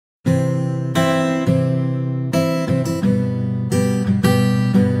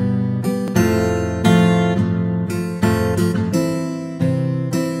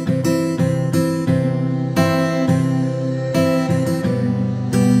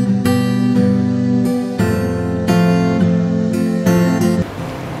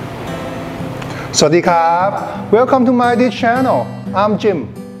Sawasdee krab. Welcome to my dish channel. I'm Jim,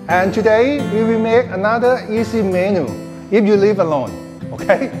 and today we will make another easy menu if you live alone.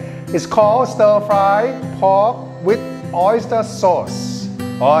 Okay? It's called stir fry pork with oyster sauce.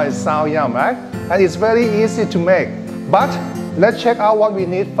 Oh, it sounds yum, right? And it's very easy to make. But let's check out what we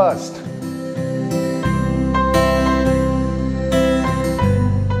need first.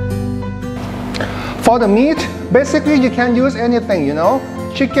 For the meat, basically you can use anything, you know.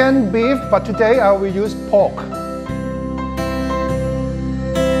 Chicken, beef, but today I will use pork.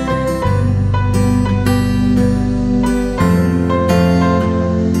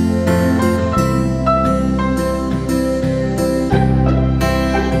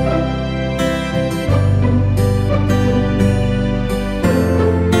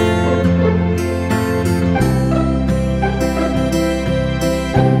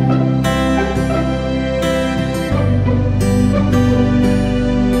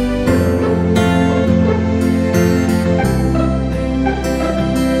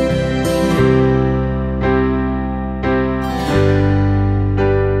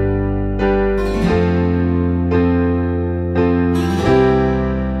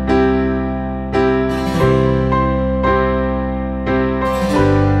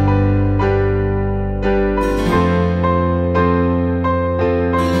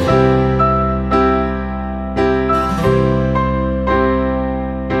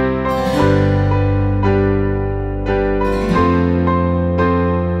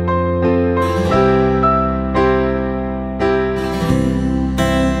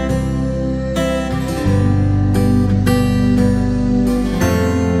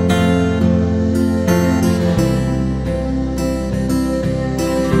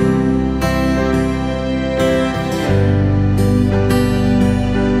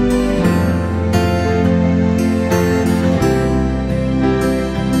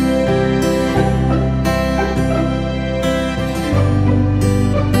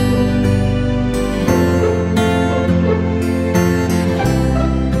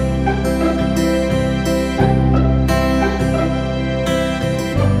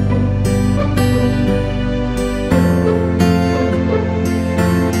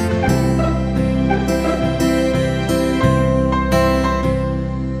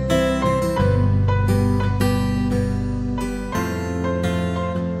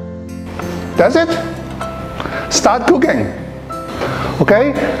 That's it. Start cooking.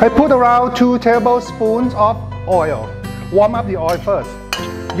 Okay, I put around 2 tablespoons of oil. Warm up the oil first.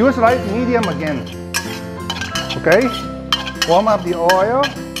 Use like medium again. Okay, warm up the oil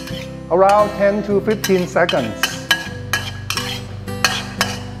around 10 to 15 seconds.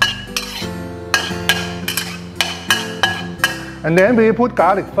 And then we put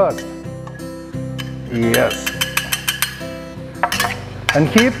garlic first. Yes. And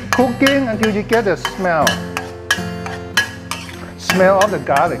keep cooking until you get the smell of the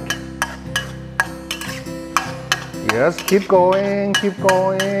garlic. Yes, keep going, keep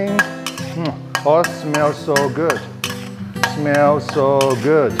going. Oh, smells so good. Smells so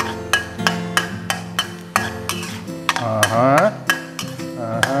good.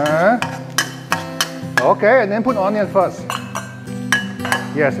 Okay, and then put onion first.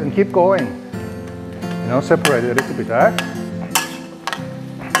 Yes, and keep going. You know, separate it a little bit, right?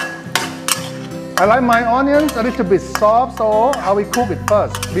 I like my onions a little bit soft, so I will cook it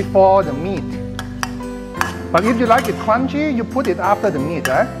first before the meat. But if you like it crunchy, you put it after the meat,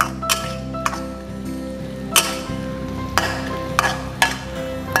 right?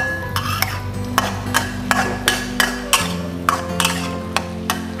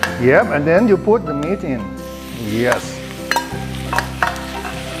 Yep, and then you put the meat in. Yes.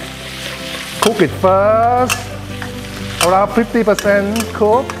 Cook it first. Around 50%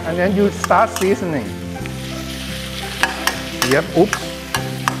 cook, and then you start seasoning. Yep, oops.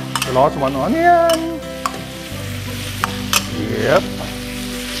 I lost one onion. Yep.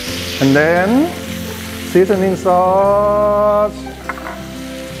 And then seasoning sauce,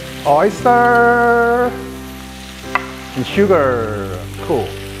 oyster, and sugar. Cool.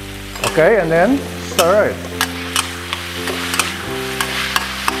 Okay, and then stir it.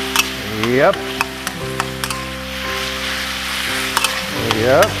 Yep.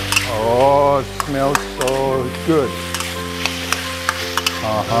 Yep. Oh, it smells so good.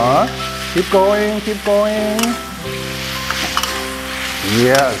 Keep going, keep going.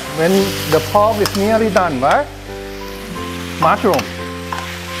 Yes. When the pork is nearly done, right? Mushroom.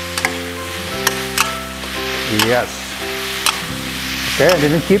 Yes. Okay, and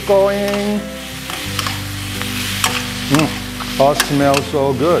then keep going. Oh, it smells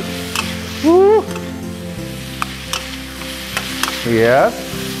so good. Woo. Yes.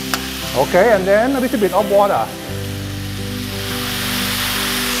 Okay, and then a little bit of water.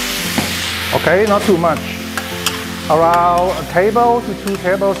 Okay, not too much. Around a table to 2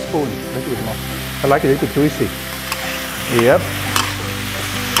 tablespoons. A little bit more. I like it a little bit juicy. Yep.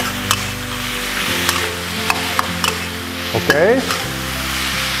 Okay.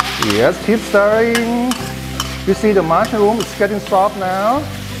 Yes, keep stirring. You see the mushroom is getting soft now.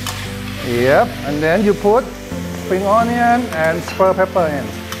 Yep, and then you put spring onion and spur pepper in.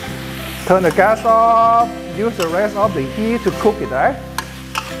 Turn the gas off. Use the rest of the heat to cook it, right?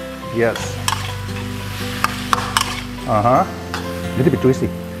 Yes. A little bit juicy.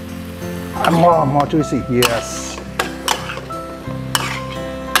 More juicy. Yes.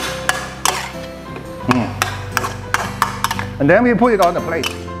 And then we put it on the plate.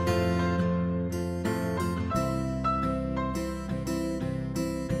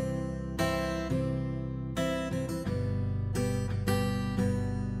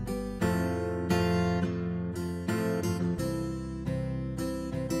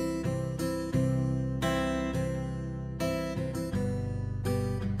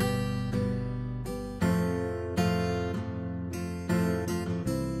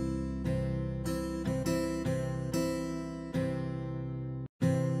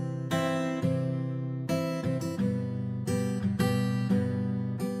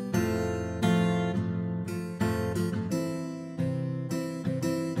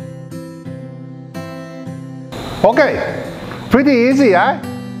 Okay, pretty easy, eh?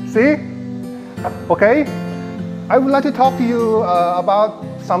 See? Okay, I would like to talk to you about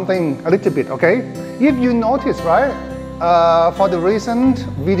something a little bit, okay? If you notice, right, for the recent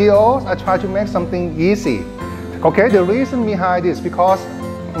videos, I try to make something easy. Okay, the reason behind this because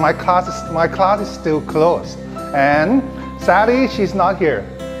my class is still closed, and sadly she's not here.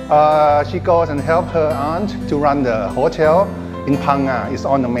 She goes and helps her aunt to run the hotel in Phang Nga. It's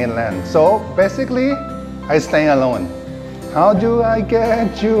on the mainland. So basically, I stay alone. How do I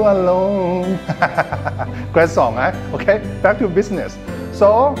get you alone? Great song, eh? Okay, back to business.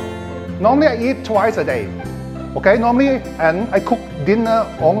 So normally I eat twice a day. Okay, normally, and I cook dinner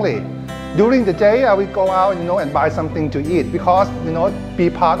only. During the day, I will go out, and buy something to eat because, be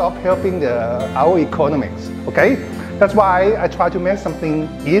part of helping our economics. Okay, that's why I try to make something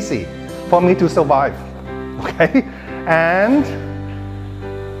easy for me to survive. Okay, and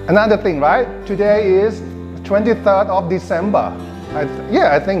another thing, right? Today is 23rd of December.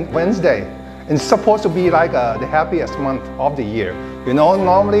 I think Wednesday. It's supposed to be like the happiest month of the year.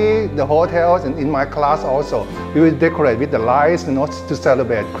 Normally the hotels and in my class also, we will decorate with the lights, to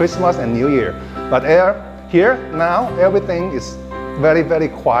celebrate Christmas and New Year. But here now, everything is very, very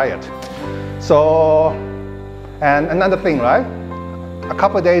quiet. So, and another thing, right? A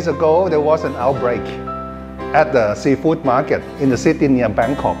couple of days ago, there was an outbreak at the seafood market in the city near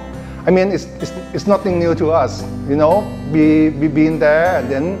Bangkok. I mean, it's nothing new to us. We've been there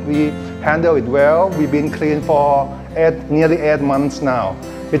and then we handle it well. We've been clean for nearly 8 months now.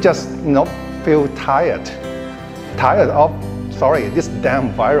 We just, feel tired of, this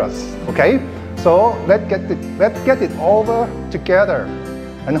damn virus. Okay, so let's get it over together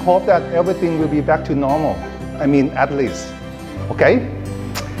and hope that everything will be back to normal. I mean, at least. Okay.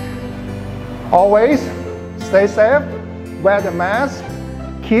 Always stay safe. Wear the mask.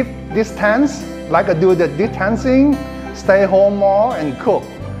 Keep distance, like I do the distancing, stay home more and cook.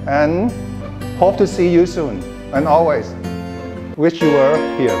 And hope to see you soon. And always wish you were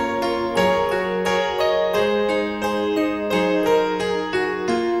here.